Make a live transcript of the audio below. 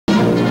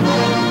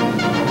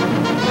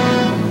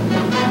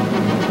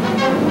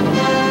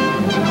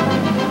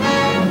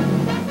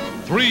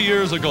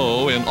years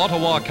ago in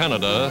Ottawa,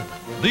 Canada,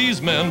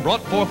 these men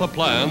brought forth a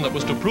plan that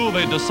was to prove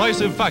a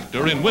decisive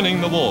factor in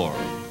winning the war.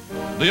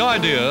 The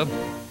idea: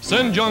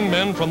 send young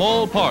men from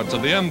all parts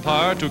of the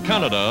empire to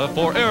Canada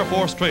for Air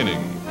Force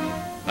training.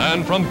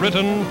 And from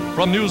Britain,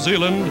 from New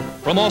Zealand,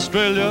 from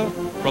Australia,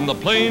 from the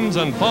plains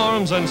and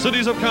farms and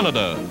cities of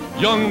Canada,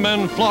 young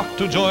men flocked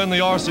to join the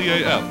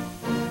RCAF.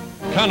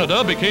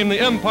 Canada became the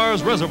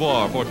empire's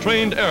reservoir for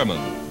trained airmen.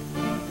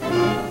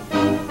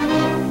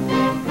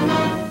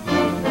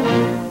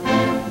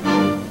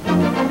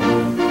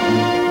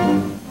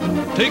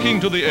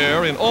 Taking to the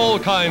air in all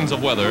kinds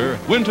of weather,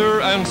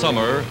 winter and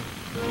summer,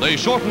 they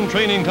shortened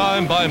training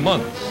time by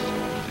months.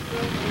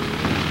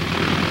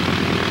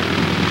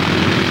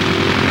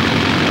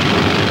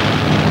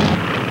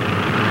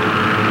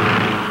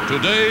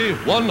 Today,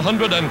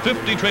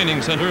 150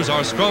 training centers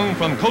are strung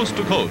from coast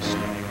to coast.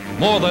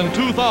 More than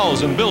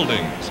 2,000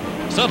 buildings,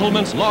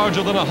 settlements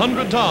larger than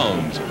 100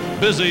 towns,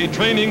 busy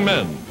training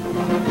men.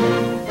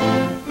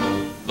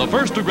 The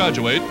first to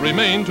graduate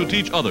remain to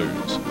teach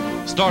others.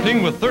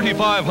 Starting with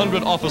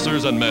 3,500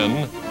 officers and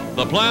men,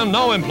 the plan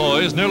now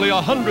employs nearly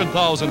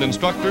 100,000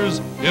 instructors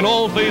in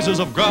all phases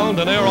of ground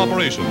and air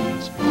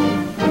operations.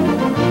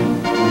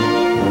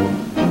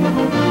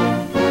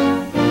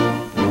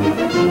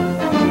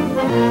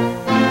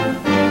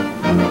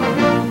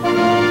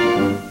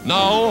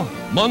 Now,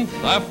 month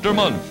after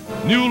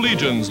month, new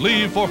legions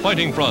leave for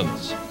fighting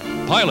fronts.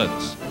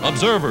 Pilots,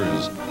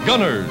 observers,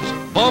 gunners,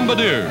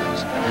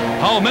 bombardiers.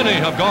 How many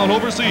have gone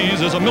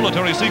overseas is a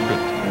military secret.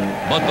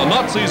 But the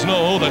Nazis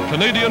know that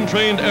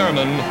Canadian-trained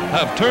airmen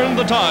have turned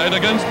the tide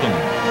against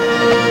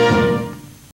them.